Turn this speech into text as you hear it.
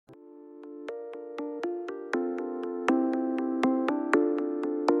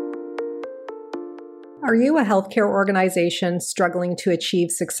Are you a healthcare organization struggling to achieve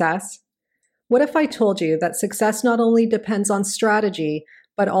success? What if I told you that success not only depends on strategy,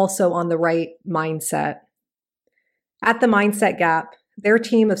 but also on the right mindset? At the Mindset Gap, their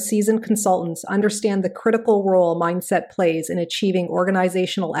team of seasoned consultants understand the critical role mindset plays in achieving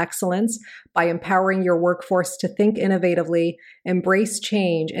organizational excellence by empowering your workforce to think innovatively, embrace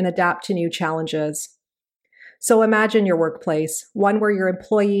change, and adapt to new challenges. So imagine your workplace, one where your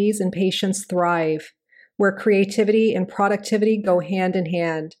employees and patients thrive, where creativity and productivity go hand in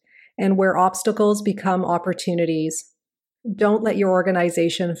hand, and where obstacles become opportunities. Don't let your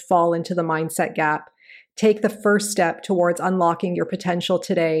organization fall into the mindset gap. Take the first step towards unlocking your potential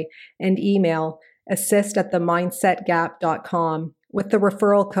today and email assist@themindsetgap.com with the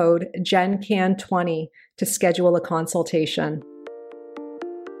referral code GenCan20 to schedule a consultation.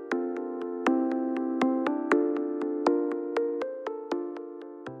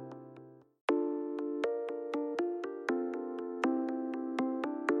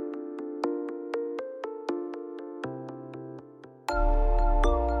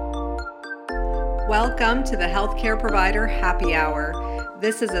 Welcome to the Healthcare Provider Happy Hour.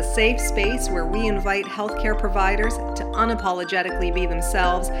 This is a safe space where we invite healthcare providers to unapologetically be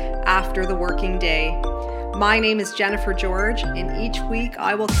themselves after the working day. My name is Jennifer George, and each week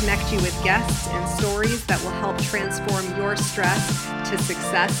I will connect you with guests and stories that will help transform your stress to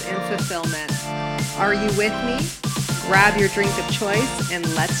success and fulfillment. Are you with me? Grab your drink of choice and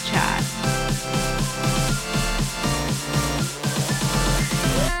let's chat.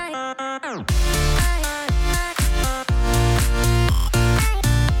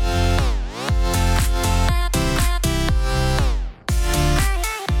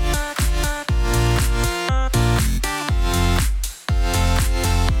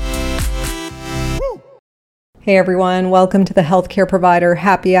 Hey everyone, welcome to the Healthcare Provider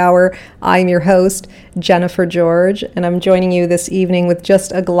Happy Hour. I'm your host, Jennifer George, and I'm joining you this evening with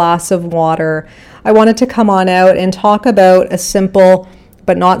just a glass of water. I wanted to come on out and talk about a simple,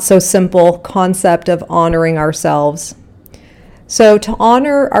 but not so simple concept of honoring ourselves. So to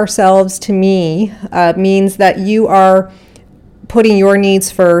honor ourselves to me means that you are putting your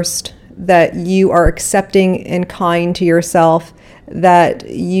needs first, that you are accepting and kind to yourself, that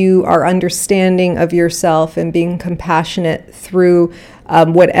you are understanding of yourself and being compassionate through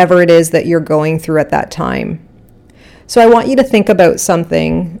whatever it is that you're going through at that time. So I want you to think about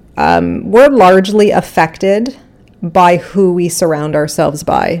something. We're largely affected by who we surround ourselves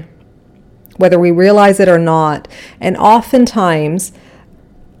by, whether we realize it or not. And oftentimes,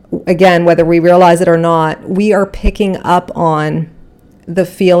 again, whether we realize it or not, we are picking up on the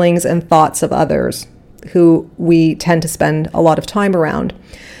feelings and thoughts of others who we tend to spend a lot of time around.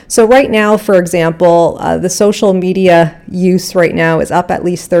 So right now, for example, the social media use right now is up at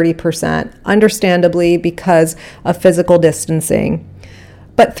least 30%, understandably because of physical distancing.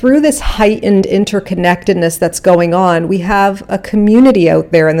 But through this heightened interconnectedness that's going on, we have a community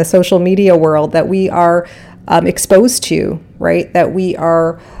out there in the social media world that we are exposed to, right? That we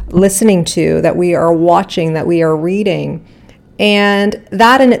are listening to, that we are watching, that we are reading. And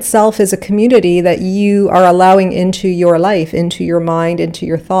that in itself is a community that you are allowing into your life, into your mind, into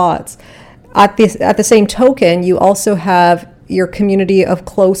your thoughts. At the same token, you also have your community of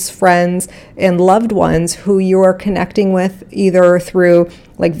close friends and loved ones who you are connecting with either through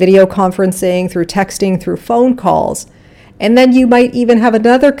like video conferencing, through texting, through phone calls. And then you might even have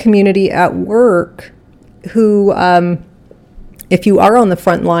another community at work who, if you are on the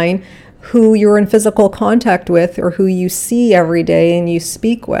front line, who you're in physical contact with or who you see every day and you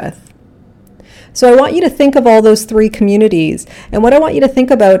speak with. So I want you to think of all those three communities. And what I want you to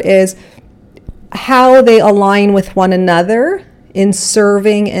think about is how they align with one another in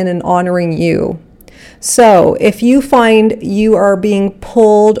serving and in honoring you. So if you find you are being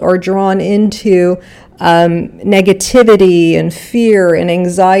pulled or drawn into negativity and fear and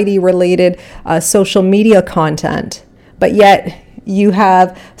anxiety related social media content, but yet you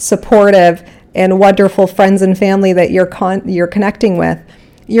have supportive and wonderful friends and family that you're connecting with,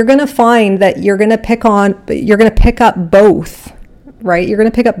 you're going to find that you're going to pick up both, right? You're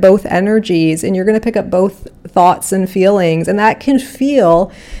going to pick up both energies and you're going to pick up both thoughts and feelings, and that can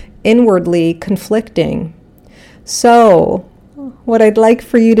feel inwardly conflicting. So what I'd like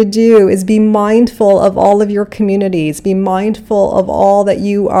for you to do is be mindful of all of your communities, be mindful of all that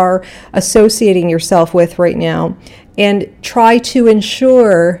you are associating yourself with right now, and try to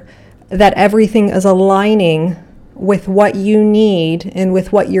ensure that everything is aligning with what you need and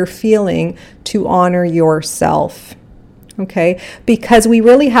with what you're feeling to honor yourself. Okay, because we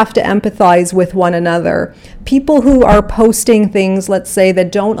really have to empathize with one another. People who are posting things, let's say,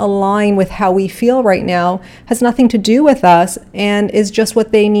 that don't align with how we feel right now has nothing to do with us and is just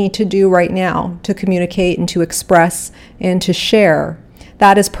what they need to do right now to communicate and to express and to share.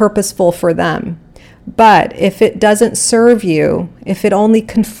 That is purposeful for them. But if it doesn't serve you, if it only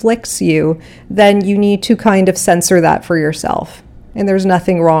conflicts you, then you need to kind of censor that for yourself. And there's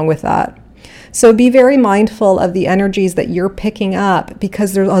nothing wrong with that. So be very mindful of the energies that you're picking up,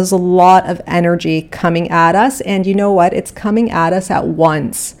 because there's a lot of energy coming at us. And you know what? It's coming at us at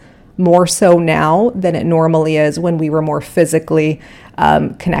once, more so now than it normally is when we were more physically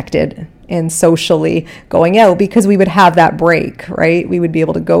connected and socially going out, because we would have that break, right? We would be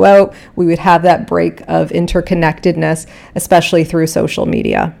able to go out. We would have that break of interconnectedness, especially through social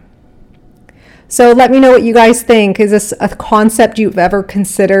media. So let me know what you guys think. Is this a concept you've ever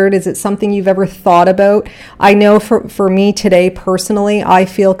considered? Is it something you've ever thought about? I know for me today personally, I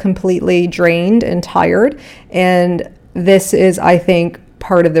feel completely drained and tired. And this is, I think,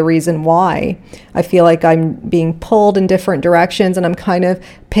 part of the reason why. I feel like I'm being pulled in different directions and I'm kind of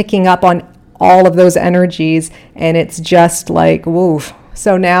picking up on all of those energies. And it's just like, woof.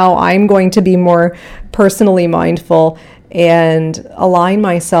 So now I'm going to be more personally mindful and align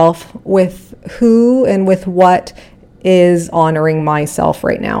myself with who and with what is honoring myself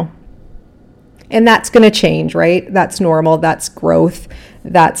right now. And that's going to change, right? That's normal. That's growth.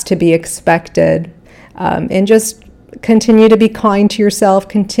 That's to be expected. And just continue to be kind to yourself.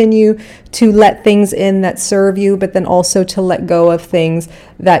 Continue to let things in that serve you, but then also to let go of things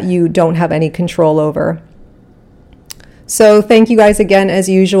that you don't have any control over. So thank you guys again, as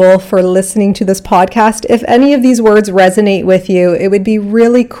usual, for listening to this podcast. If any of these words resonate with you, it would be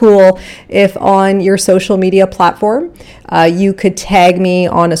really cool if on your social media platform, you could tag me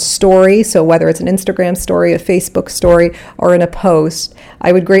on a story. So whether it's an Instagram story, a Facebook story, or in a post,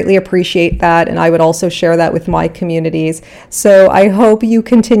 I would greatly appreciate that. And I would also share that with my communities. So I hope you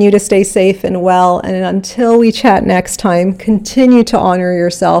continue to stay safe and well. And until we chat next time, continue to honor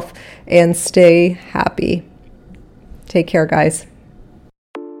yourself and stay happy. Take care, guys.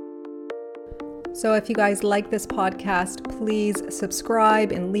 So if you guys like this podcast, please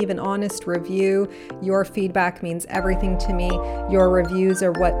subscribe and leave an honest review. Your feedback means everything to me. Your reviews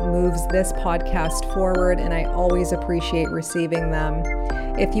are what moves this podcast forward, and I always appreciate receiving them.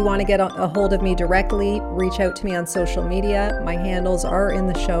 If you want to get a hold of me directly, reach out to me on social media. My handles are in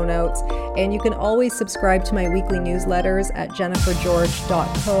the show notes, and you can always subscribe to my weekly newsletters at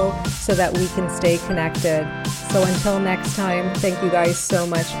jennifergeorge.co so that we can stay connected. So until next time, thank you guys so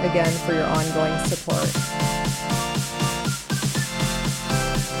much again for your ongoing support.